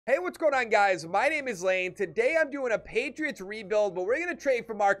Hey, what's going on, guys? My name is Lane. Today I'm doing a Patriots rebuild, but we're going to trade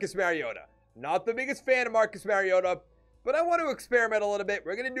for Marcus Mariota. Not the biggest fan of Marcus Mariota, but I want to experiment a little bit.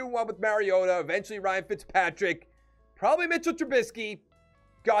 We're going to do one with Mariota, eventually Ryan Fitzpatrick, probably Mitchell Trubisky.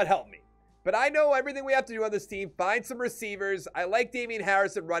 God help me. But I know everything we have to do on this team. Find some receivers. I like Damian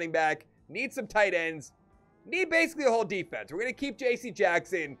Harris at running back. Need some tight ends. Need basically the whole defense. We're going to keep J.C.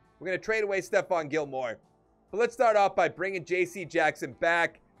 Jackson. We're going to trade away Stephon Gilmore. But let's start off by bringing J.C. Jackson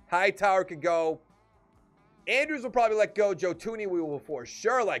back. Hightower could go. Andrews will probably let go. Joe Tooney we will for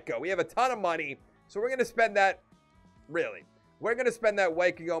sure let go. We have a ton of money, so we're going to spend that. Really, we're going to spend that.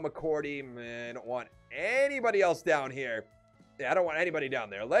 White can go. McCourty. Man, I don't want anybody else down here. Yeah, I don't want anybody down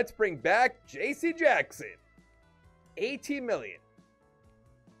there. Let's bring back J.C. Jackson. $18 million.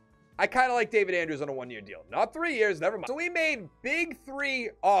 I kind of like David Andrews on a one-year deal. Not 3 years, never mind. So we made big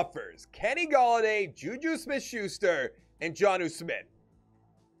three offers. Kenny Golladay, Juju Smith-Schuster, and Jonnu Smith.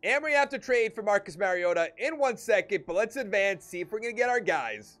 And we have to trade for Marcus Mariota in 1 second, but let's advance, see if we're going to get our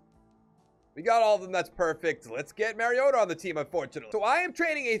guys. We got all of them, that's perfect. Let's get Mariota on the team, unfortunately. So I am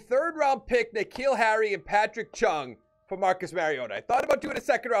trading a third-round pick, N'Keal Harry and Patrick Chung, for Marcus Mariota. I thought about doing a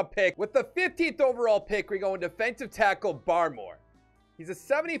second-round pick. With the 15th overall pick, we're going defensive tackle Barmore. He's a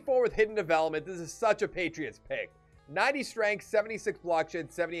 74 with hidden development. This is such a Patriots pick. 90 strength, 76 block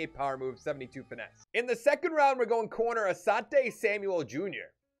shed, 78 power move, 72 finesse. In the second round, we're going corner Asante Samuel Jr.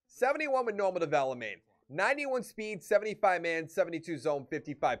 71 with normal development, 91 speed, 75 man, 72 zone,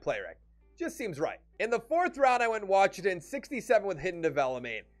 55 play rec. Just seems right. In the fourth round, I went Washington, 67 with hidden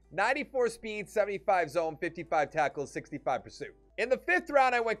development, 94 speed, 75 zone, 55 tackles, 65 pursuit. In the fifth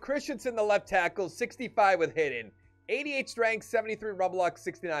round, I went Christensen, the left tackle, 65 with hidden, 88 strength, 73 run block,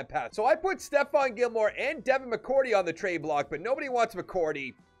 69 pass. So I put Stephon Gilmore and Devin McCourty on the trade block, but nobody wants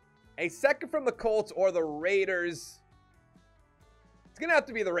McCourty. A second from the Colts or the Raiders. It's going to have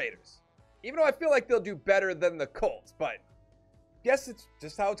to be the Raiders. Even though I feel like they'll do better than the Colts. But guess it's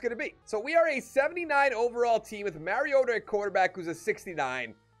just how it's going to be. So we are a 79 overall team with Mariota at quarterback, who's a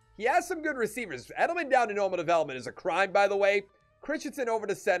 69. He has some good receivers. Edelman down to normal development is a crime, by the way. Christensen over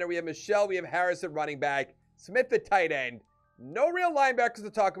to center. We have Michelle. We have Harrison running back. Smith at tight end. No real linebackers to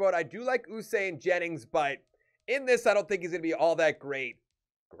talk about. I do like Usain Jennings, but in this, I don't think he's going to be all that great.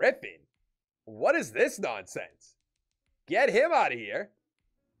 Griffin? What is this nonsense? Get him out of here.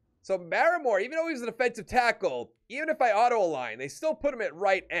 So Marimore, even though he's an offensive tackle, even if I auto-align, they still put him at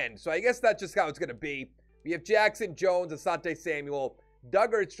right end. So I guess that's just how it's going to be. We have Jackson, Jones, Asante Samuel,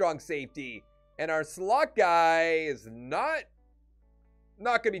 Duggar at strong safety. And our slot guy is not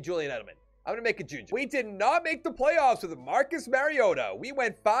going to be Julian Edelman. I'm going to make it Juju. We did not make the playoffs with Marcus Mariota. We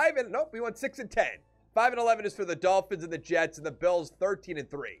went 6 and 10. 5 and 11 is for the Dolphins and the Jets, and the Bills 13 and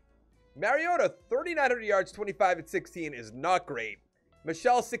 3. Mariota, 3,900 yards, 25 and 16 is not great.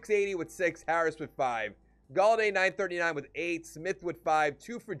 Michelle, 680 with 6. Harris with 5. Golladay, 939 with 8. Smith with 5.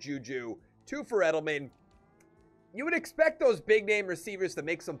 2 for Juju. 2 for Edelman. You would expect those big-name receivers to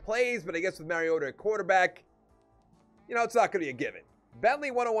make some plays, but I guess with Mariota at quarterback, it's not going to be a given.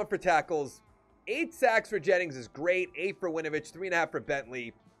 Bentley, 101 for tackles. 8 sacks for Jennings is great. 8 for Winovich. 3.5 for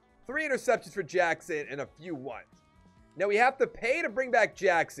Bentley. 3 interceptions for Jackson, and a few ones. Now, we have to pay to bring back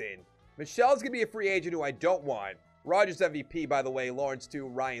Jackson. Michelle's going to be a free agent who I don't want. Rogers MVP, by the way. Lawrence 2,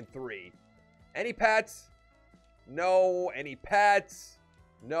 Ryan 3. Any Pats? No. Any Pats?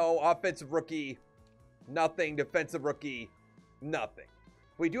 No. Offensive rookie? Nothing. Defensive rookie? Nothing.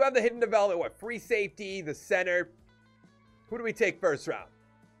 We do have the hidden development. Free safety, the center. Who do we take first round?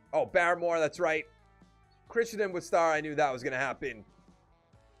 Oh, Barmore, that's right. Christian with star, I knew that was going to happen.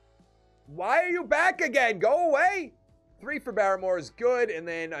 Why are you back again? Go away. 3 for Barmore is good, and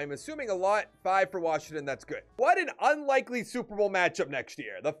then I'm assuming a lot. 5 for Washington, that's good. What an unlikely Super Bowl matchup next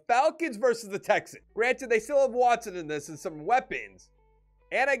year. The Falcons versus the Texans. Granted, they still have Watson in this and some weapons.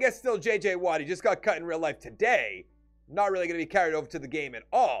 And I guess still J.J. Watt. He just got cut in real life today. Not really going to be carried over to the game at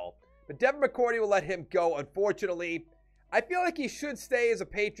all. But Devin McCourty will let him go, unfortunately. I feel like he should stay as a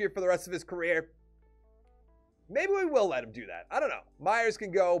Patriot for the rest of his career. Maybe we will let him do that. I don't know. Myers can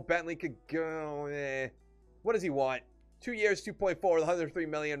go. Bentley could go. What does he want? 2 years, 2.4, $103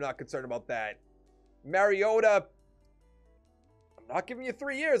 million. I'm not concerned about that. Mariota. I'm not giving you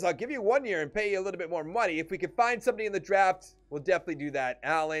 3 years. I'll give you 1 year and pay you a little bit more money. If we can find somebody in the draft, we'll definitely do that.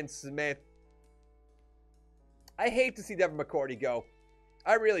 Allen, Smith. I hate to see Devin McCourty go.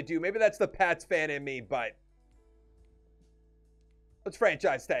 I really do. Maybe that's the Pats fan in me, but let's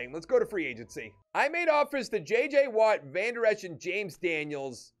franchise tag him. Let's go to free agency. I made offers to J.J. Watt, Van Der Esch, and James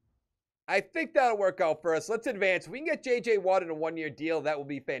Daniels. I think that'll work out for us. Let's advance. If we can get J.J. Watt in a one-year deal, that will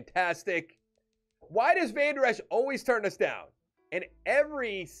be fantastic. Why does Van Der Esch always turn us down? in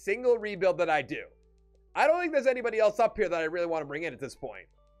every single rebuild that I do. I don't think there's anybody else up here that I really want to bring in at this point.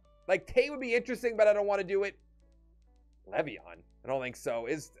 Like, Tate would be interesting, but I don't want to do it. Le'Veon, I don't think so.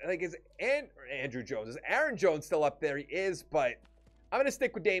 Is Andrew Jones? Is Aaron Jones still up there? He is, but I'm going to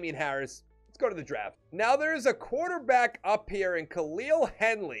stick with Damian Harris. Let's go to the draft. Now, there is a quarterback up here in Khalil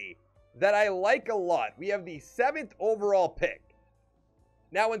Henley that I like a lot. We have the 7th overall pick.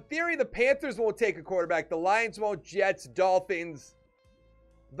 Now, in theory, the Panthers won't take a quarterback. The Lions won't, Jets, Dolphins.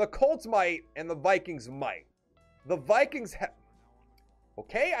 The Colts might, and the Vikings might. The Vikings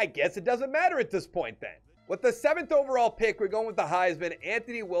okay, I guess it doesn't matter at this point then. With the 7th overall pick, we're going with the Heisman,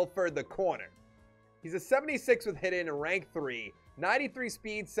 Anthony Wilford, the corner. He's a 76 with hidden and rank 3. 93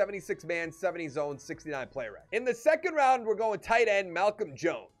 speed, 76 man, 70 zone, 69 play rec. In the 2nd round, we're going tight end, Malcolm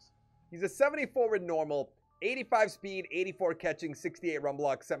Jones. He's a 74 with normal, 85 speed, 84 catching, 68 run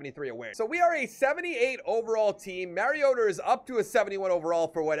block, 73 awareness. So we are a 78 overall team. Mariota is up to a 71 overall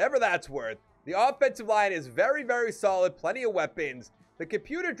for whatever that's worth. The offensive line is very, very solid, plenty of weapons. The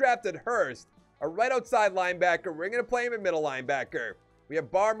computer drafted Hurst, a right outside linebacker. We're going to play him at middle linebacker. We have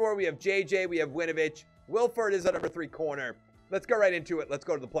Barmore, we have JJ, we have Winovich. Wilford is a number 3 corner. Let's go right into it. Let's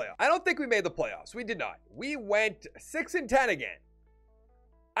go to the playoffs. I don't think we made the playoffs. We did not. We went 6-10 again.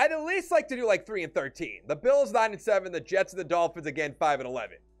 I'd at least like to do like 3-13. The Bills 9-7. The Jets and the Dolphins again 5-11.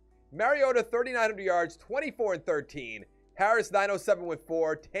 Mariota 3,900 yards, 24-13. Harris 907 with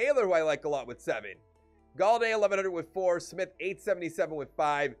 4. Taylor, who I like a lot, with 7. Galladay 1,100 with 4. Smith 877 with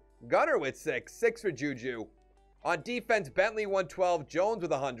 5. Gunner with 6. 6 for Juju. On defense, Bentley 112. Jones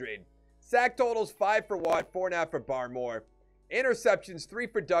with 100. Sack totals 5 for Watt, 4.5 for Barmore. Interceptions 3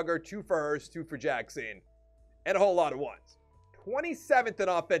 for Duggar, 2 for Hurst, 2 for Jackson, and a whole lot of ones. 27th in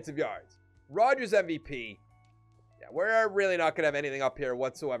offensive yards. Rodgers MVP. Yeah, we're really not going to have anything up here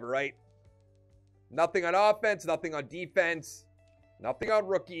whatsoever, right? Nothing on offense, nothing on defense, nothing on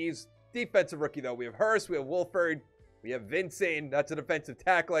rookies. Defensive rookie, though. We have Hurst, we have Wolford, we have Vincent. That's a defensive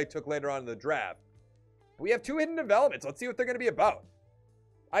tackle I took later on in the draft. But we have 2 hidden developments. Let's see what they're going to be about.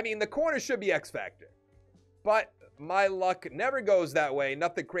 I mean, the corner should be X Factor. But my luck never goes that way.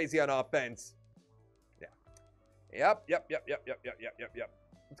 Nothing crazy on offense. Yep.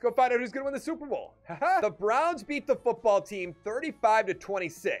 Let's go find out who's going to win the Super Bowl. The Browns beat the football team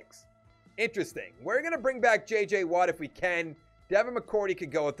 35-26. Interesting. We're going to bring back J.J. Watt if we can. Devin McCourty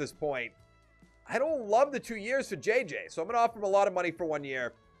could go at this point. I don't love the 2 years for J.J., so I'm going to offer him a lot of money for 1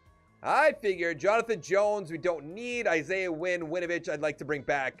 year. I figure Jonathan Jones, we don't need. Isaiah Winovich, I'd like to bring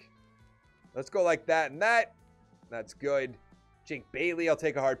back. Let's go like that and that. That's good. Jake Bailey, I'll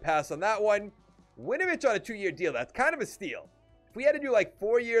take a hard pass on that one. Winovich on a 2-year deal. That's kind of a steal. If we had to do like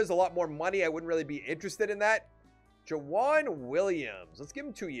 4 years, a lot more money, I wouldn't really be interested in that. Jawan Williams. Let's give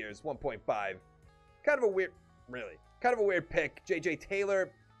him 2 years, 1.5. Kind of a weird, kind of a weird pick. J.J.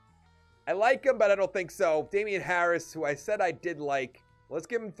 Taylor. I like him, but I don't think so. Damian Harris, who I said I did like. Let's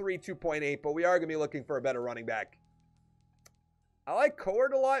give him 3, 2.8, but we are going to be looking for a better running back. I like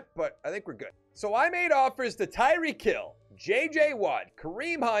Coward a lot, but I think we're good. So I made offers to Tyreek Hill, J.J. Watt,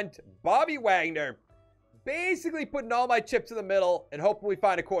 Kareem Hunt, Bobby Wagner, basically putting all my chips in the middle and hoping we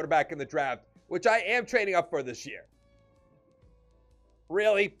find a quarterback in the draft, which I am trading up for this year.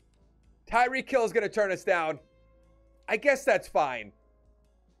 Really? Tyreek Hill is going to turn us down. I guess that's fine,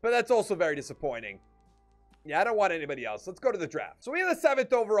 but that's also very disappointing. Yeah, I don't want anybody else. Let's go to the draft. So we have the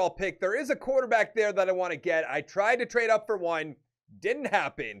 7th overall pick. There is a quarterback there that I want to get. I tried to trade up for one. Didn't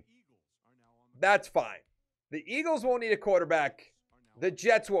happen. That's fine. The Eagles won't need a quarterback. The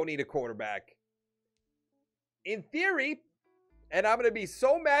Jets won't need a quarterback. In theory, and I'm going to be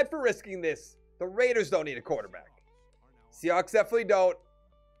so mad for risking this, the Raiders don't need a quarterback. Seahawks definitely don't.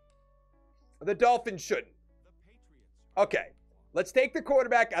 The Dolphins shouldn't. Okay, let's take the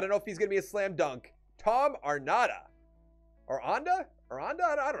quarterback. I don't know if he's going to be a slam dunk. Tom Arnada. Aranda?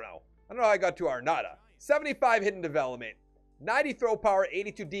 I don't know. I don't know how I got to Arnada. 75 hidden development. 90 throw power,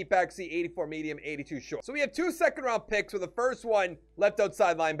 82 deep accuracy, 84 medium, 82 short. So we have 2 second-round picks with the first one, left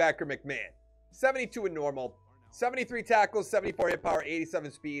outside linebacker McMahon. 72 in normal, 73 tackles, 74 hit power,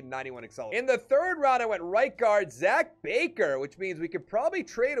 87 speed, 91 acceleration. In the 3rd round, I went right guard Zach Baker, which means we could probably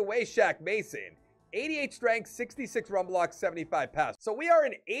trade away Shaq Mason. 88 strength, 66 run block, 75 pass. So we are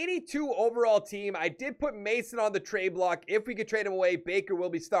an 82 overall team. I did put Mason on the trade block. If we could trade him away, Baker will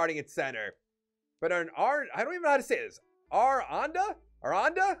be starting at center. But I don't even know how to say this. Aranda?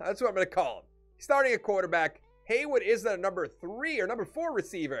 That's what I'm going to call him. He's starting at quarterback. Haywood is the number 3 or number 4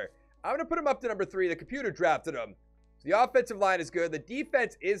 receiver. I'm going to put him up to number 3. The computer drafted him. So the offensive line is good. The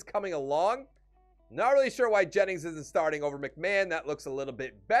defense is coming along. Not really sure why Jennings isn't starting over McMahon. That looks a little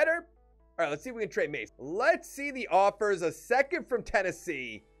bit better. All right, let's see if we can trade Mason. Let's see the offers. A second from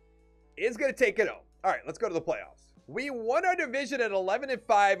Tennessee is going to take it home. All right, let's go to the playoffs. We won our division at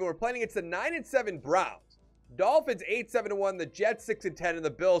 11-5, and we're playing against the 9-7 Browns. Dolphins 8-7-1, the Jets 6-10, and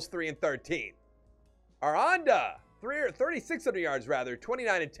the Bills 3-13. Aranda 3,600 yards rather,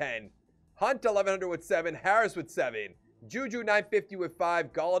 29-10. Hunt 1,100 with 7, Harris with 7, Juju 950 with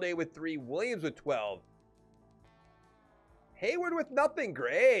 5, Galladay with 3, Williams with 12. Hayward with nothing,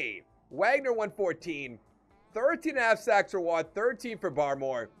 great. Wagner 114, 13.5 sacks for Watt, 13 for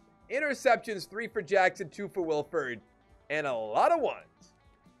Barmore. Interceptions, 3 for Jackson, 2 for Wilford, and a lot of ones.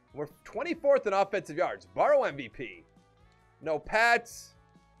 We're 24th in offensive yards. Burrow MVP. No Pats.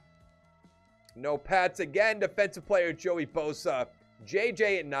 No Pats again. Defensive player Joey Bosa.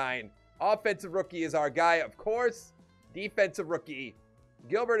 JJ at 9. Offensive rookie is our guy, of course. Defensive rookie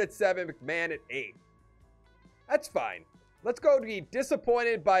Gilbert at 7. McMahon at 8. That's fine. Let's go to be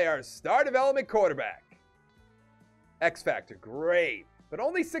disappointed by our star development quarterback. X Factor, great. But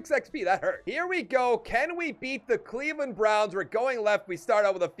only 6 XP, that hurt. Here we go. Can we beat the Cleveland Browns? We're going left. We start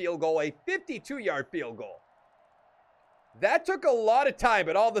out with a field goal, a 52-yard field goal. That took a lot of time,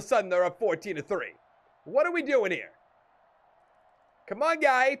 but all of a sudden they're up 14-3. What are we doing here? Come on,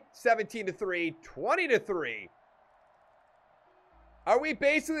 guy. 17-3, 20-3. Are we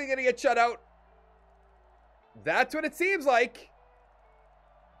basically going to get shut out? That's what it seems like.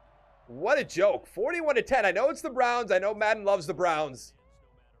 What a joke. 41-10. I know it's the Browns. I know Madden loves the Browns.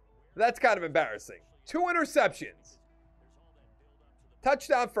 That's kind of embarrassing. 2 interceptions.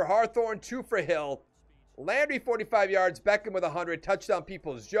 Touchdown for Hawthorne, 2 for Hill. Landry 45 yards, Beckham with 100. Touchdown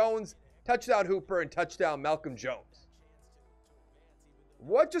Peoples-Jones, touchdown Hooper, and touchdown Malcolm Jones.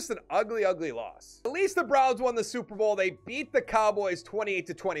 What just an ugly, ugly loss. At least the Browns won the Super Bowl. They beat the Cowboys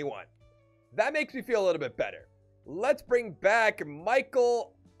 28-21. That makes me feel a little bit better. Let's bring back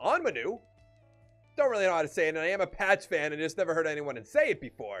Michael Onwenu. Don't really know how to say it, and I am a Pats fan and just never heard anyone say it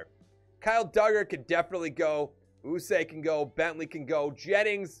before. Kyle Duggar could definitely go. Usay can go. Bentley can go.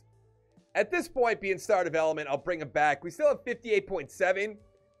 Jennings, at this point, being star development, I'll bring him back. We still have 58.7,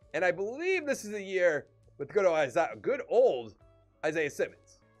 and I believe this is a year with good old Isaiah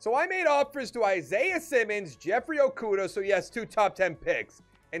Simmons. So I made offers to Isaiah Simmons, Jeffrey Okudah, so yes, 2 top 10 picks,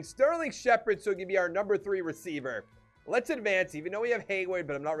 and Sterling Shepard, so he can be our number 3 receiver. Let's advance, even though we have Hayward,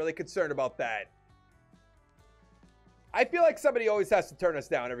 but I'm not really concerned about that. I feel like somebody always has to turn us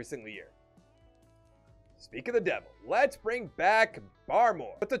down every single year. Speak of the devil, let's bring back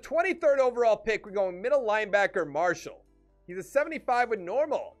Barmore. With the 23rd overall pick, we're going middle linebacker Marshall. He's a 75 with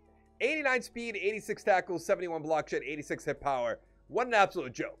normal. 89 speed, 86 tackles, 71 block shed, 86 hit power. What an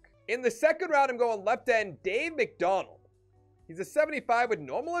absolute joke. In the second round, I'm going left end Dave McDonald. He's a 75 with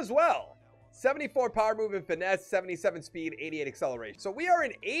normal as well. 74 power move and finesse, 77 speed, 88 acceleration. So we are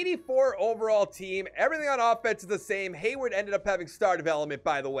an 84 overall team. Everything on offense is the same. Hayward ended up having star development,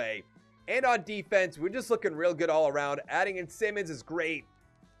 by the way. And on defense, we're just looking real good all around. Adding in Simmons is great.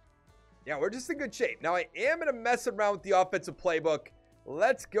 Yeah, we're just in good shape. Now, I am going to mess around with the offensive playbook.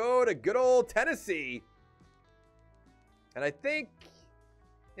 Let's go to good old Tennessee. And I think,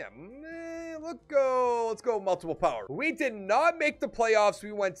 yeah, let's go multiple power. We did not make the playoffs.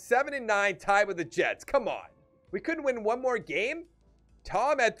 We went 7-9, tied with the Jets. Come on. We couldn't win one more game?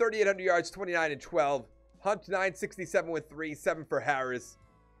 Tom had 3,800 yards, 29-12. Hunt 967 with 3, 7 for Harris.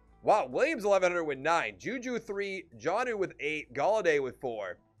 Wow, Williams 1,100 with 9. Juju 3, Jonnu with 8, Galladay with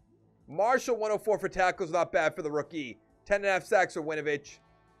 4. Marshall 104 for tackles, not bad for the rookie. 10.5 sacks for Winovich.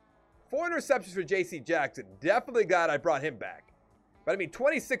 4 interceptions for J.C. Jackson. Definitely glad I brought him back. But I mean,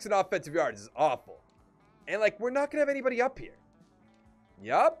 26 in offensive yards is awful. And like, we're not going to have anybody up here.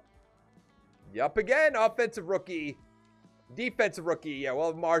 Yup. Yup again, offensive rookie. Defensive rookie, yeah, we'll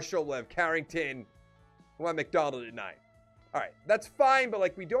have Marshall, we'll have Carrington. We'll have McDonald at 9. All right, that's fine, but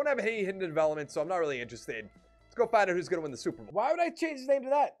like we don't have any hidden development, so I'm not really interested. Let's go find out who's going to win the Super Bowl. Why would I change his name to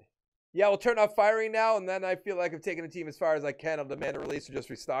that? Yeah, we'll turn off firing now, and then I feel like I've taken the team as far as I can. I'll demand a release or just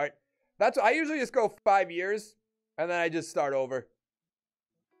restart. That's I usually just go 5 years, and then I just start over.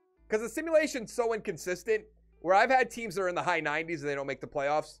 Because the simulation's so inconsistent, where I've had teams that are in the high 90s and they don't make the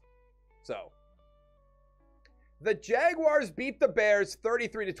playoffs. So, the Jaguars beat the Bears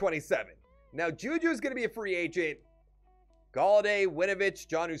 33-27. Now, Juju's going to be a free agent. Galladay, Winovich,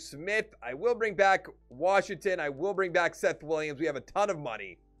 Jonnu Smith. I will bring back Washington. I will bring back Seth Williams. We have a ton of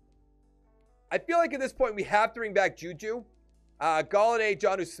money. I feel like at this point we have to bring back Juju. Galladay,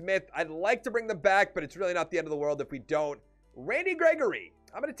 Jonnu Smith. I'd like to bring them back, but it's really not the end of the world if we don't. Randy Gregory.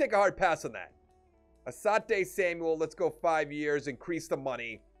 I'm going to take a hard pass on that. Asante Samuel. Let's go 5 years. Increase the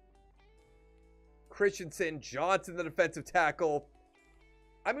money. Christensen, Johnson, the defensive tackle.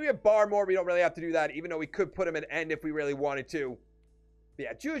 I mean, we have Barmore. We don't really have to do that, even though we could put him at end if we really wanted to. But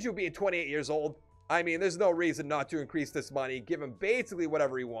yeah, Juju being 28 years old, I mean, there's no reason not to increase this money. Give him basically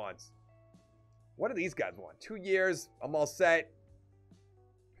whatever he wants. What do these guys want? 2 years, I'm all set.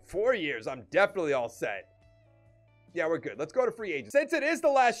 4 years, I'm definitely all set. Yeah, we're good. Let's go to free agents. Since it is the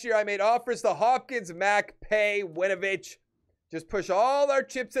last year, I made offers to Hopkins, Mack, Pay, Winovich. Just push all our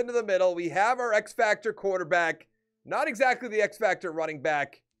chips into the middle. We have our X-Factor quarterback. Not exactly the X-Factor running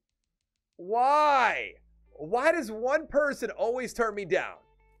back. Why? Why does one person always turn me down?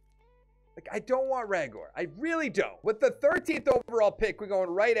 Like, I don't want Ragor. I really don't. With the 13th overall pick, we're going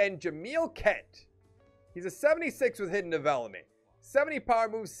right end, Jameel Kent. He's a 76 with hidden development. 70 power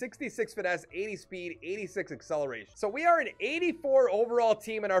moves, 66 finesse, 80 speed, 86 acceleration. So we are an 84 overall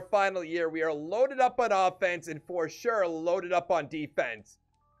team in our final year. We are loaded up on offense and for sure loaded up on defense.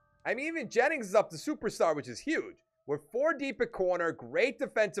 I mean, even Jennings is up to superstar, which is huge. We're 4 deep at corner, great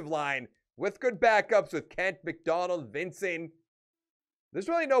defensive line with good backups with Kent, McDonald, Vincent. There's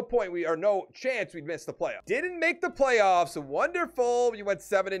really no point, no chance we'd miss the playoffs. Didn't make the playoffs. Wonderful. You went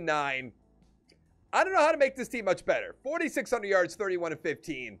 7-9. I don't know how to make this team much better. 4,600 yards,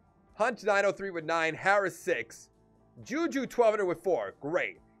 31-15. Hunt 903 with 9. Harris 6. Juju 1,200 with 4.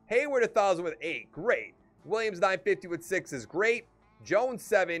 Great. Hayward 1,000 with 8. Great. Williams 950 with 6 is great. Jones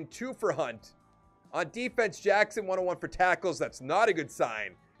 7. 2 for Hunt. On defense, Jackson 101 for tackles. That's not a good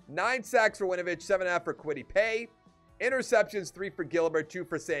sign. 9 sacks for Winovich. 7.5 for Kwity Paye. Interceptions 3 for Gilbert. 2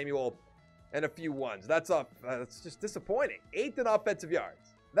 for Samuel. And a few ones. That's just disappointing. 8th in offensive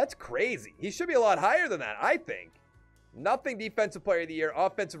yards. That's crazy. He should be a lot higher than that, I think. Nothing defensive player of the year.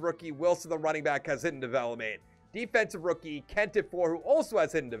 Offensive rookie, Wilson, the running back, has hidden development. Defensive rookie, Kent at 4, who also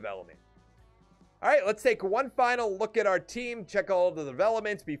has hidden development. All right, let's take one final look at our team. Check all the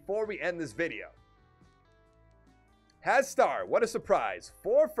developments before we end this video. Has star. What a surprise.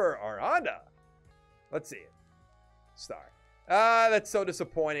 4 for Aranda. Let's see it. Star. That's so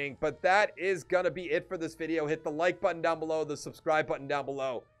disappointing, but that is going to be it for this video. Hit the like button down below, the subscribe button down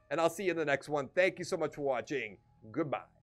below, and I'll see you in the next one. Thank you so much for watching. Goodbye.